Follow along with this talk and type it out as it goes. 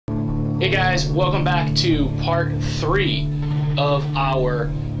Hey guys, welcome back to part 3 of our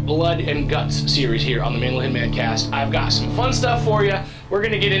Blood and Guts series here on the Manlihood Mancast. I've got some fun stuff for you. We're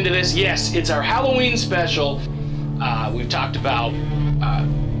going to get into this. Yes, it's our Halloween special. We've talked about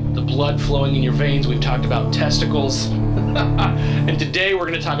the blood flowing in your veins. We've talked about testicles. And today we're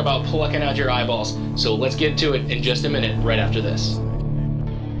going to talk about plucking out your eyeballs. So let's get to it in just a minute, right after this.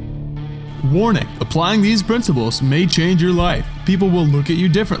 Warning, applying these principles may change your life. People will look at you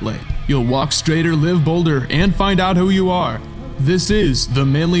differently. You'll walk straighter, live bolder, and find out who you are. This is the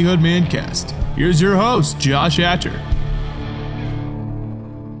Manlihood Mancast. Here's your host, Josh Hatcher.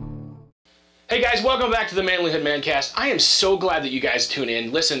 Hey guys, welcome back to the Manlihood Mancast. I am so glad that you guys tune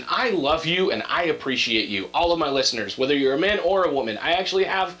in. Listen, I love you and I appreciate you, all of my listeners, whether you're a man or a woman. I actually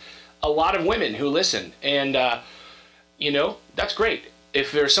have a lot of women who listen, and you know, that's great.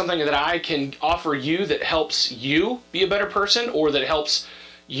 If there's something that I can offer you that helps you be a better person, or that helps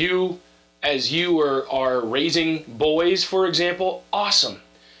you as you are raising boys, for example, awesome.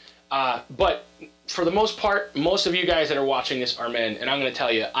 But for the most part, most of you guys that are watching this are men, and I'm going to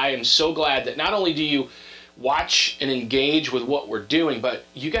tell you, I am so glad that not only do you watch and engage with what we're doing, but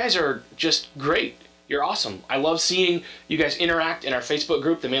you guys are just great. You're awesome. I love seeing you guys interact in our Facebook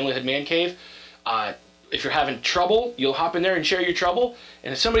group, the Manlihood Man Cave. If you're having trouble, you'll hop in there and share your trouble.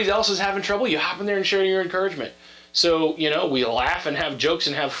 And if somebody else is having trouble, you hop in there and share your encouragement. So, you know, we laugh and have jokes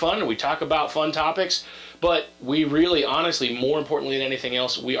and have fun, and we talk about fun topics. But we really, honestly, more importantly than anything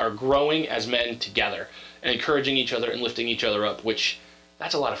else, we are growing as men together and encouraging each other and lifting each other up, which,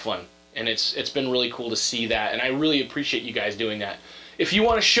 that's a lot of fun. And it's been really cool to see that, and I really appreciate you guys doing that. If you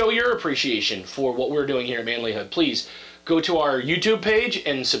want to show your appreciation for what we're doing here at Manlihood, please go to our YouTube page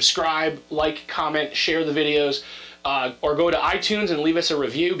and subscribe, like, comment, share the videos, or go to iTunes and leave us a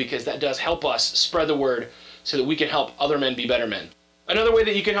review, because that does help us spread the word so that we can help other men be better men. Another way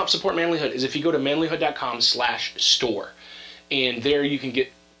that you can help support Manlihood is if you go to manlihood.com/store, and there you can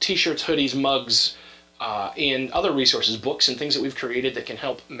get t-shirts, hoodies, mugs, and other resources, books and things that we've created that can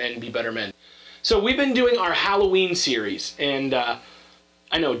help men be better men. So we've been doing our Halloween series, and I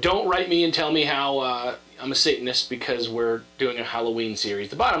know, don't write me and tell me how I'm a Satanist because we're doing a Halloween series.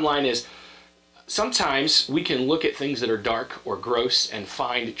 The bottom line is, sometimes we can look at things that are dark or gross and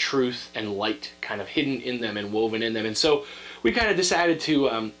find truth and light kind of hidden in them and woven in them. And so we kind of decided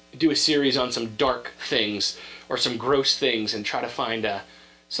to do a series on some dark things or some gross things and try to find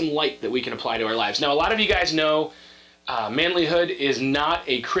some light that we can apply to our lives. Now, a lot of you guys know Manlihood is not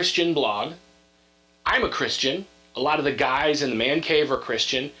a Christian blog. I'm a Christian. A lot of the guys in the man cave are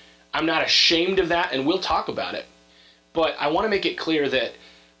Christian. I'm not ashamed of that, and we'll talk about it. But I want to make it clear that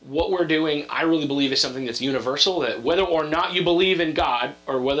what we're doing, I really believe, is something that's universal, that whether or not you believe in God,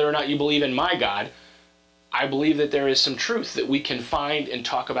 or whether or not you believe in my God, I believe that there is some truth that we can find and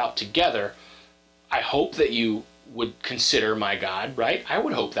talk about together. I hope that you would consider my God, right? I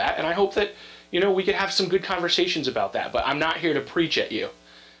would hope that, and I hope that, you know, we could have some good conversations about that, but I'm not here to preach at you.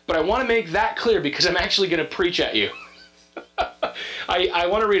 But I want to make that clear, because I'm actually going to preach at you. I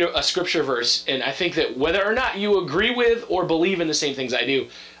want to read a scripture verse, and I think that whether or not you agree with or believe in the same things I do,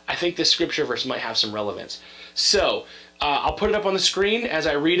 I think this scripture verse might have some relevance. So, I'll put it up on the screen as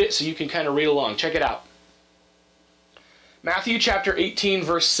I read it so you can kind of read along. Check it out. Matthew chapter 18,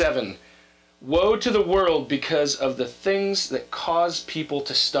 verse 7. Woe to the world because of the things that cause people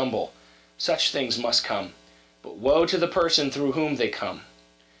to stumble. Such things must come. But woe to the person through whom they come.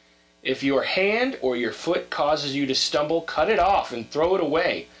 If your hand or your foot causes you to stumble, cut it off and throw it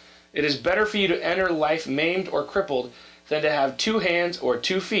away. It is better for you to enter life maimed or crippled than to have 2 hands or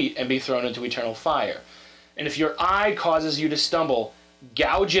 2 feet and be thrown into eternal fire. And if your eye causes you to stumble,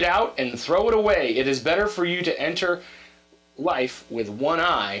 gouge it out and throw it away. It is better for you to enter life with 1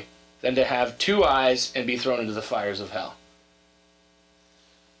 eye than to have 2 eyes and be thrown into the fires of hell.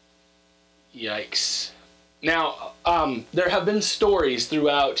 Yikes. Now, there have been stories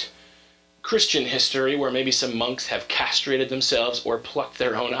throughout Christian history where maybe some monks have castrated themselves or plucked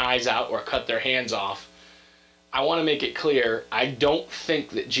their own eyes out or cut their hands off. I want to make it clear, I don't think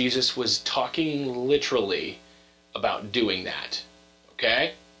that Jesus was talking literally about doing that,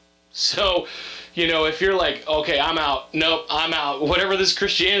 okay? So, you know, if you're like, okay, I'm out, nope, I'm out, whatever this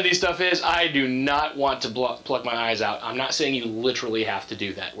Christianity stuff is, I do not want to pluck my eyes out. I'm not saying you literally have to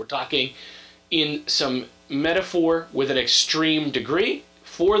do that. We're talking in some metaphor with an extreme degree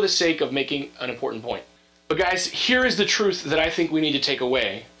for the sake of making an important point. But guys, here is the truth that I think we need to take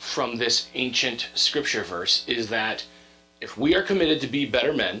away from this ancient scripture verse, is that if we are committed to be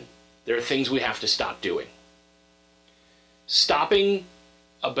better men, there are things we have to stop doing. Stopping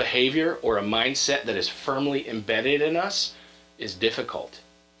a behavior or a mindset that is firmly embedded in us is difficult.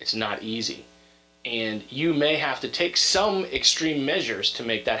 It's not easy. And you may have to take some extreme measures to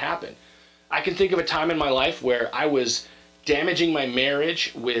make that happen. I can think of a time in my life where I was damaging my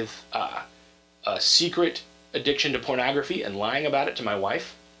marriage with a secret addiction to pornography and lying about it to my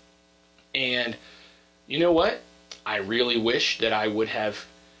wife. And you know what? I really wish that I would have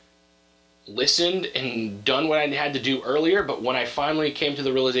listened and done what I had to do earlier, but when I finally came to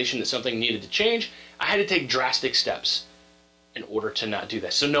the realization that something needed to change, I had to take drastic steps in order to not do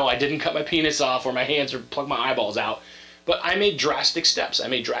that. So no, I didn't cut my penis off or my hands or plug my eyeballs out, but I made drastic steps. I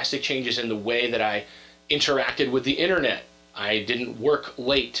made drastic changes in the way that I interacted with the internet. I didn't work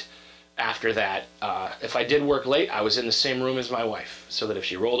late after that. If I did work late, I was in the same room as my wife, so that if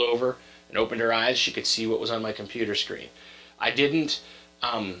she rolled over and opened her eyes, she could see what was on my computer screen. I didn't,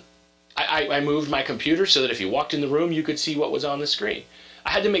 I moved my computer so that if you walked in the room, you could see what was on the screen.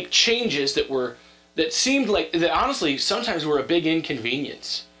 I had to make changes that seemed like, that honestly sometimes were a big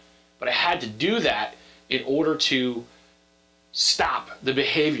inconvenience. But I had to do that in order to stop the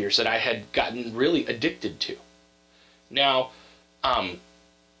behaviors that I had gotten really addicted to. Now,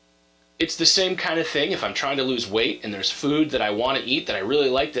 it's the same kind of thing if I'm trying to lose weight and there's food that I want to eat that I really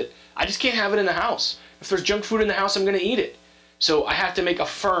like that I just can't have it in the house. If there's junk food in the house, I'm going to eat it. So I have to make a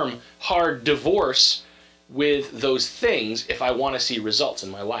firm, hard divorce with those things if I want to see results in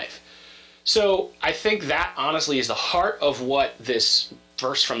my life. So I think that honestly is the heart of what this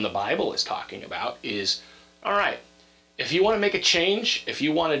verse from the Bible is talking about is, all right, if you want to make a change, if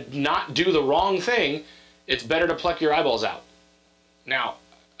you want to not do the wrong thing, it's better to pluck your eyeballs out. Now,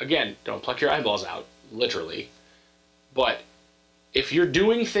 again, don't pluck your eyeballs out, literally. But if you're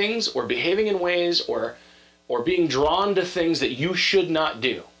doing things or behaving in ways or being drawn to things that you should not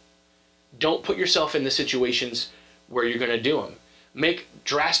do, don't put yourself in the situations where you're going to do them. Make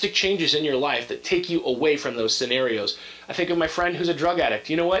drastic changes in your life that take you away from those scenarios. I think of my friend who's a drug addict.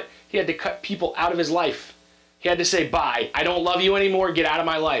 You know what? He had to cut people out of his life. He had to say, bye. I don't love you anymore. Get out of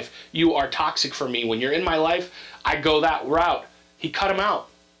my life. You are toxic for me. When you're in my life, I go that route. He cut them out.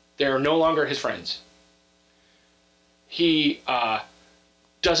 They're no longer his friends. He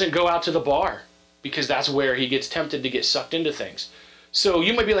doesn't go out to the bar because that's where he gets tempted to get sucked into things. So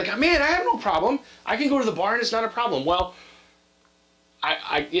you might be like, oh, man, I have no problem. I can go to the bar and it's not a problem. Well,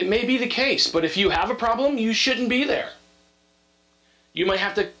 it may be the case, but if you have a problem, you shouldn't be there. You might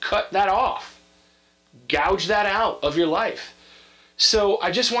have to cut that off. Gouge that out of your life. So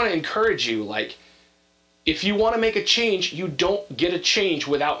I just want to encourage you, like, if you want to make a change, you don't get a change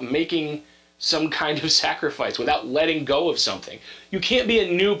without making some kind of sacrifice, without letting go of something. You can't be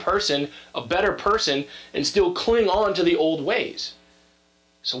a new person, a better person, and still cling on to the old ways.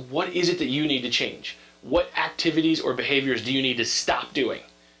 So what is it that you need to change? What activities or behaviors do you need to stop doing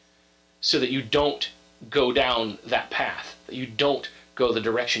so that you don't go down that path, that you don't go the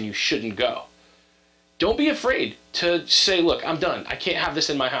direction you shouldn't go? Don't be afraid to say, look, I'm done. I can't have this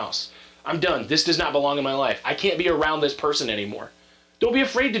in my house. I'm done. This does not belong in my life. I can't be around this person anymore. Don't be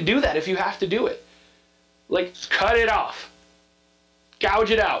afraid to do that if you have to do it. Like, cut it off. Gouge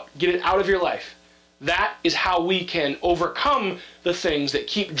it out. Get it out of your life. That is how we can overcome the things that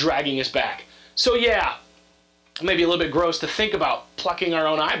keep dragging us back. So yeah, maybe a little bit gross to think about plucking our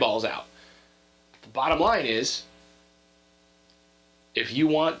own eyeballs out. The bottom line is, if you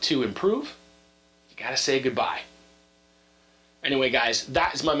want to improve, you gotta say goodbye. Anyway, guys,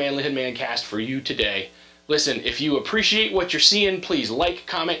 that is my Manlihood Mancast for you today. Listen, if you appreciate what you're seeing, please like,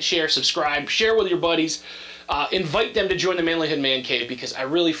 comment, share, subscribe, share with your buddies. Invite them to join the Manlihood Man Cave because I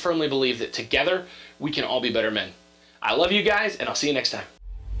really firmly believe that together we can all be better men. I love you guys, and I'll see you next time.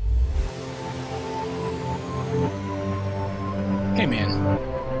 Hey man,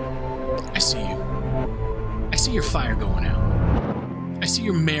 I see you. I see your fire going out. I see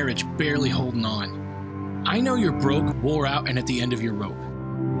your marriage barely holding on. I know you're broke, wore out, and at the end of your rope.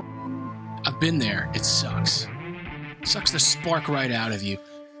 I've been there. It sucks. It sucks the spark right out of you.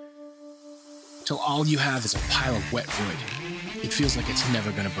 Till all you have is a pile of wet wood. It feels like it's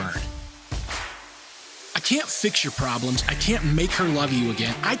never gonna burn. I can't fix your problems. I can't make her love you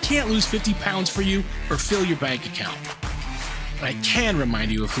again. I can't lose 50 pounds for you or fill your bank account. But I can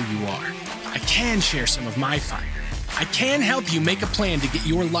remind you of who you are. I can share some of my fire. I can help you make a plan to get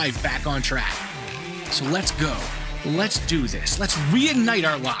your life back on track. So let's go. Let's do this. Let's reignite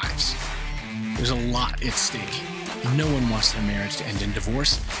our lives. There's a lot at stake. No one wants their marriage to end in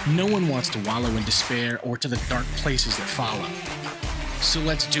divorce. No one wants to wallow in despair or to the dark places that follow. So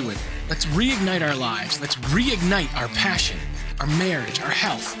let's do it. Let's reignite our lives. Let's reignite our passion, our marriage, our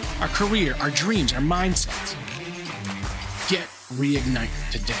health, our career, our dreams, our mindsets. Get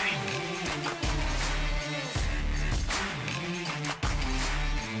reignite today.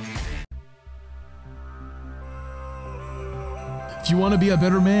 If you want to be a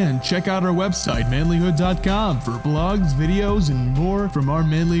better man, check out our website, manlihood.com, for blogs, videos, and more from our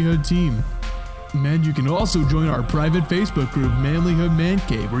Manlihood team. And you can also join our private Facebook group, Manlihood Man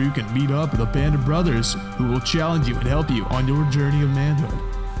Cave, where you can meet up with a band of brothers who will challenge you and help you on your journey of manhood.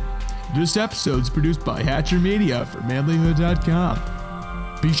 This episode is produced by Hatcher Media for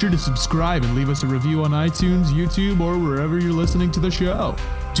manlihood.com. Be sure to subscribe and leave us a review on iTunes, YouTube, or wherever you're listening to the show.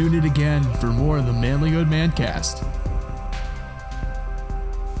 Tune in again for more of the Manlihood Mancast.